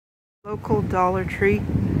Local Dollar Tree.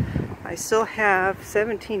 I still have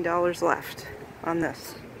 $17 left on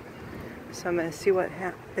this. So I'm going to see what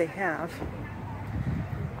they have.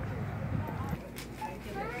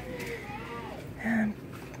 And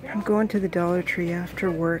I'm going to the Dollar Tree after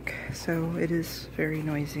work, so it is very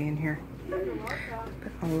noisy in here.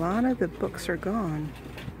 But a lot of the books are gone.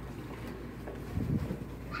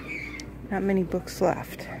 Not many books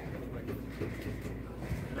left.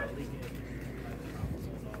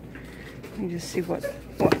 Let me just see what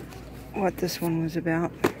this one was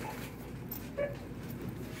about.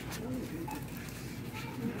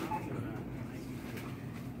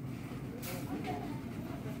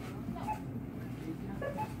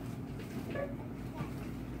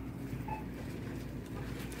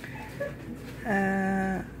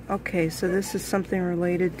 Okay, so this is something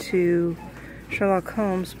related to Sherlock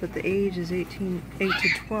Holmes, but the age is 8 to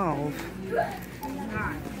 12.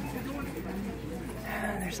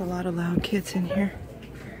 There's a lot of loud kids in here.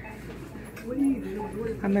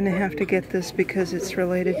 I'm gonna have to get this because it's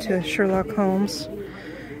related to Sherlock Holmes,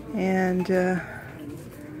 and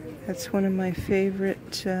that's one of my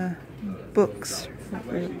favorite books,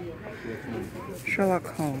 Sherlock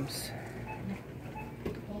Holmes.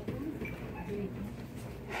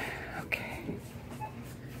 Okay,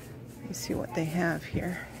 let me see what they have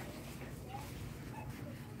here.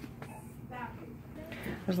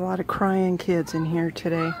 There's a lot of crying kids in here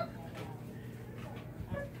today.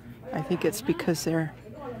 I think it's because they're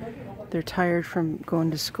tired from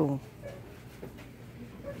going to school.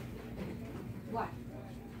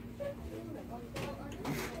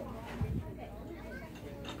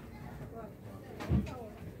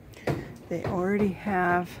 They already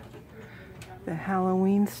have the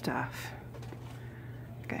Halloween stuff.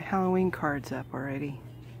 Got Halloween cards up already.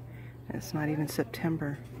 And it's not even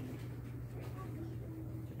September.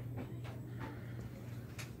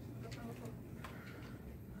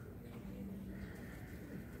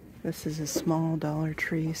 This is a small Dollar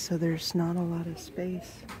Tree, so there's not a lot of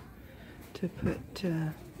space to put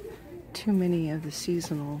too many of the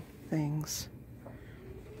seasonal things.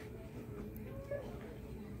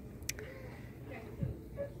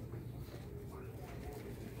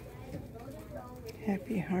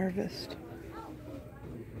 Happy Harvest.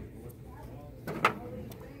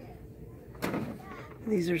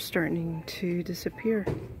 These are starting to disappear.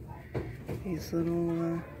 These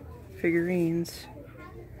little figurines.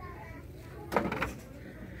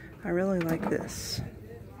 I really like this.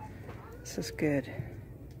 This is good.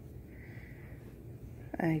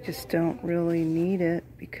 I just don't really need it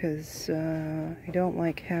because I don't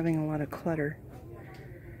like having a lot of clutter.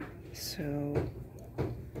 So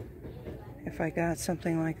if I got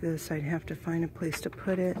something like this, I'd have to find a place to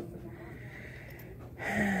put it.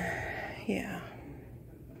 Yeah.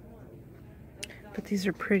 But these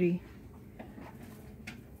are pretty.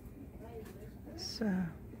 It's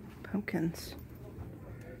pumpkins.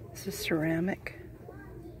 This is ceramic.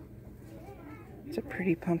 It's a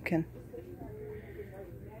pretty pumpkin.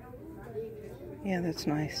 Yeah, that's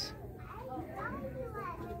nice.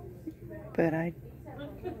 But I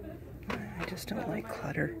just don't like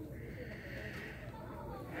clutter.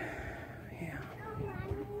 Yeah.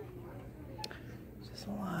 There's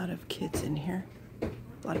a lot of kids in here.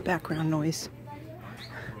 A lot of background noise.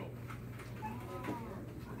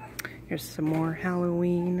 Here's some more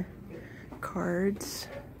Halloween cards.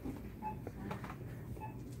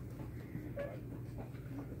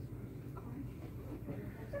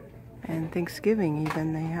 And Thanksgiving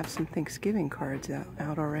even, they have some Thanksgiving cards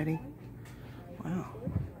out already. Wow.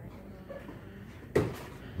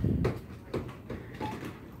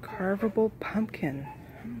 Carvable pumpkin.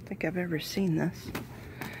 I don't think I've ever seen this.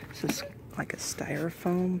 This is like a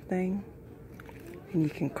styrofoam thing. And you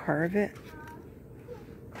can carve it.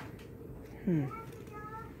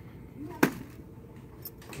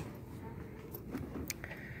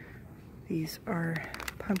 These are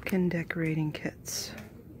pumpkin decorating kits.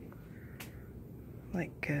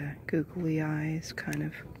 Like googly eyes, kind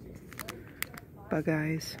of bug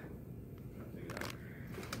eyes.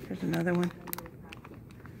 There's another one.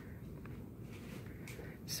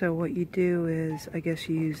 So what you do is, I guess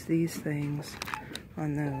you use these things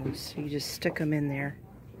on those. You just stick them in there.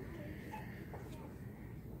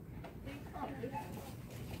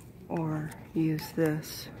 Or use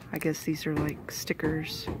this. I guess these are like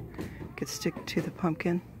stickers. Could stick to the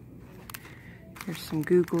pumpkin. Here's some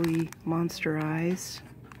googly monster eyes.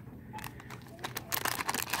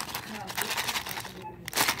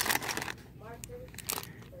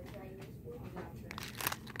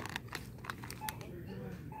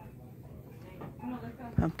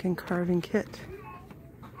 Pumpkin carving kit.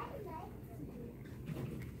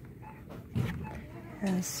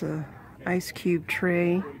 And it's a ice cube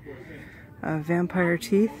tray of vampire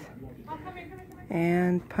teeth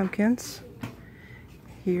and pumpkins.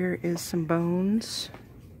 Here is some bones.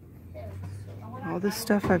 All this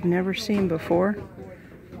stuff I've never seen before.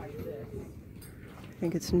 I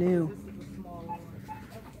think it's new.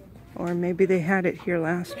 Or maybe they had it here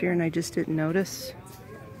last year and I just didn't notice.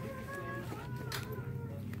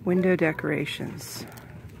 Window decorations.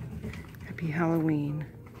 Happy Halloween.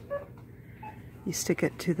 You stick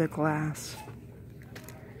it to the glass.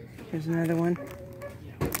 Here's another one.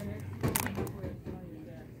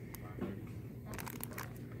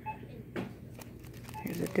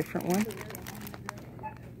 Here's a different one.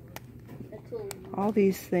 All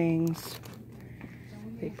these things,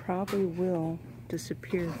 they probably will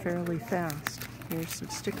disappear fairly fast. Here's some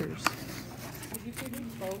stickers. Did you get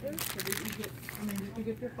these folders? Or did you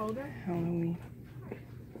get your folder? Halloween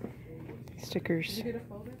stickers. Did you get a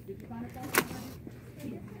folder? Did you find a folder?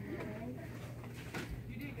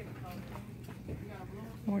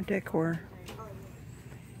 More decor.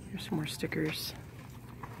 Here's some more stickers.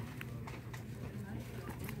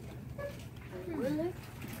 Really?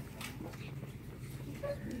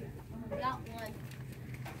 Got one.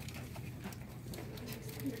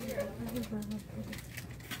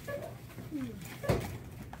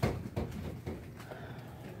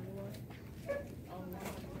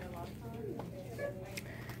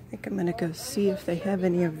 I think I'm gonna go see if they have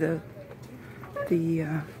any of the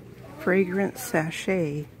fragrance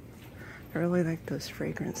sachet. I really like those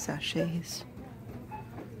fragrance sachets.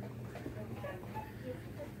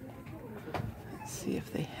 Let's see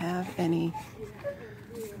if they have any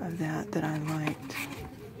of that I liked.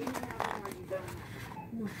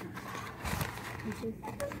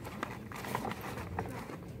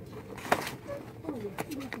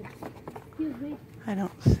 I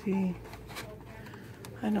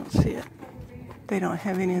don't see it. They don't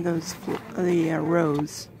have any of those, the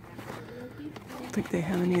rose. I don't think they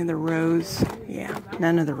have any of the rose. Yeah,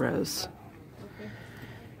 none of the rose.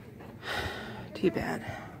 Too bad.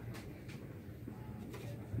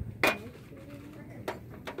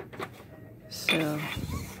 So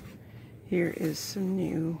here is some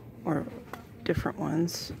new or different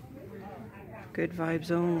ones. Good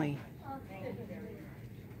vibes only.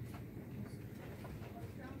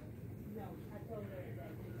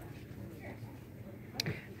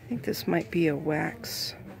 I think this might be a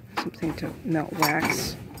wax, something to melt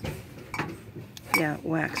wax. Yeah,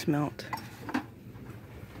 wax melt. I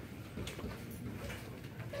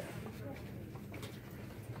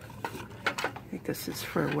think this is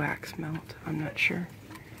for a wax melt. I'm not sure.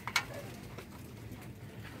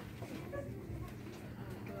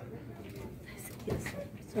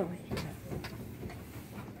 Sorry.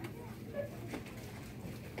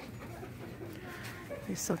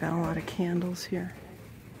 They still got a lot of candles here.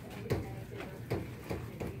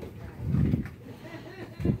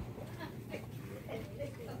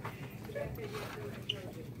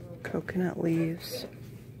 Coconut leaves.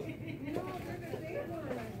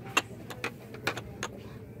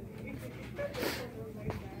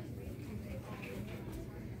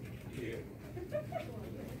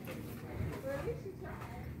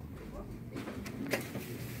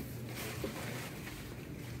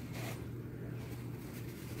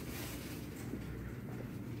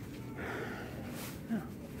 Oh,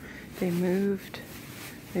 they moved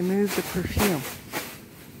the perfume.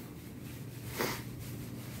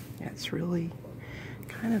 It's really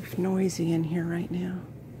kind of noisy in here right now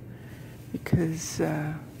because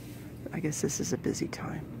I guess this is a busy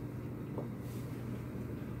time.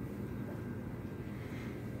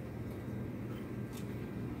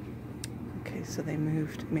 Okay, so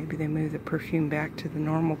maybe they moved the perfume back to the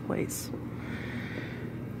normal place.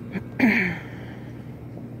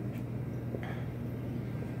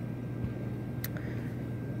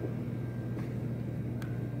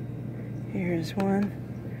 Here's one.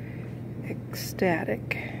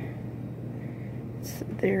 Ecstatic. It's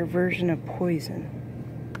their version of Poison.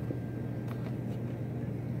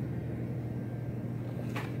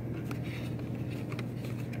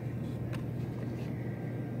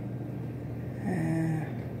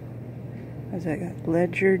 What's that got?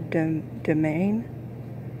 Ledger Domain.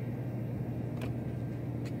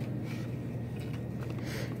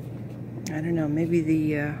 I don't know. Maybe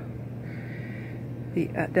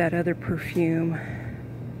that other perfume.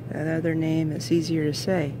 That other name is easier to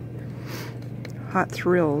say. Hot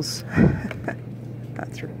Thrills. Hot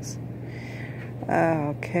Thrills.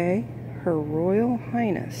 Okay. Her Royal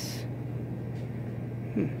Highness.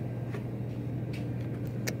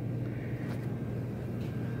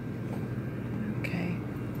 Okay.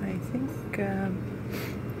 I think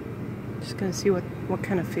Just gonna see what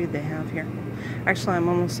kind of food they have here. Actually, I'm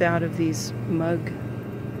almost out of these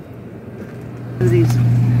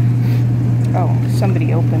oh,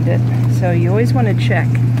 somebody opened it. So you always want to check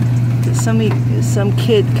that some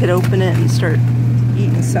kid could open it and start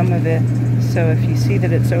eating some of it. So if you see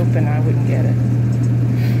that it's open, I wouldn't get it.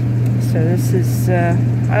 So this is,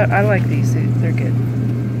 I like these. They're good.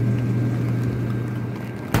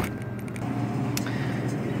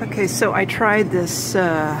 Okay, so I tried this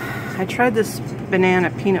banana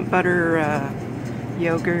peanut butter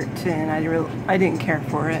yogurt, and I didn't care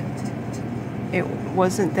for it. It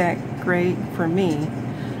wasn't that great for me,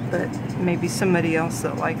 but maybe somebody else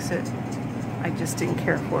that likes it. I just didn't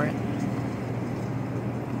care for it.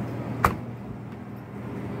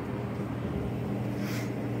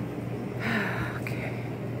 Okay.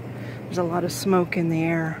 There's a lot of smoke in the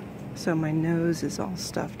air, so my nose is all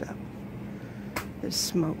stuffed up. There's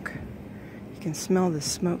smoke. You can smell the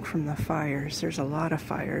smoke from the fires. There's a lot of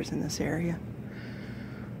fires in this area.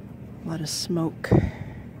 A lot of smoke.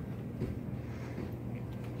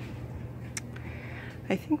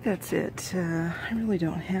 I think that's it. I really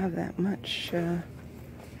don't have that much to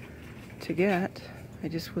get. I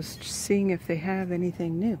just was seeing if they have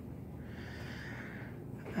anything new.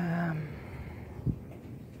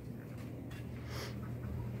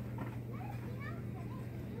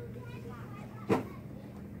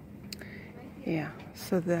 Yeah,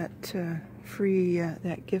 so that free,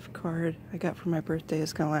 that gift card I got for my birthday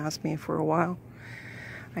is going to last me for a while.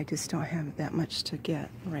 I just don't have that much to get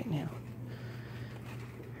right now.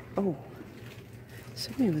 Oh,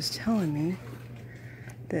 somebody was telling me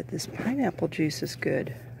that this pineapple juice is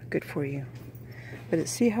good for you. But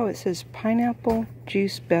see how it says pineapple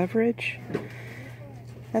juice beverage?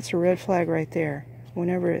 That's a red flag right there.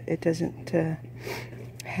 Whenever it doesn't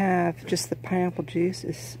have just the pineapple juice,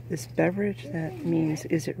 this beverage, that means,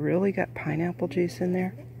 is it really got pineapple juice in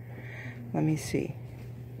there? Let me see.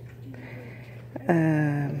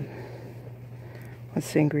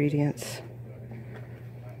 What's the ingredients?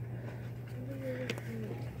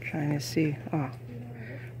 Trying to see.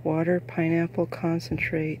 Water, pineapple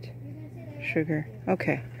concentrate, sugar.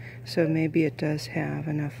 Okay, so maybe it does have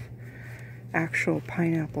enough actual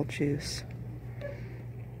pineapple juice.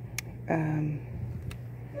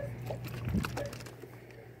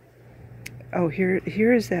 Oh, here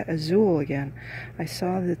is that Azul again. I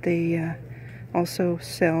saw that they also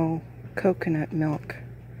sell coconut milk.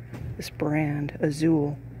 This brand,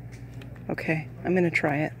 Azul. Okay, I'm gonna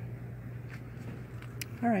try it.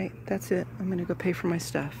 Alright, that's it. I'm gonna go pay for my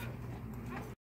stuff.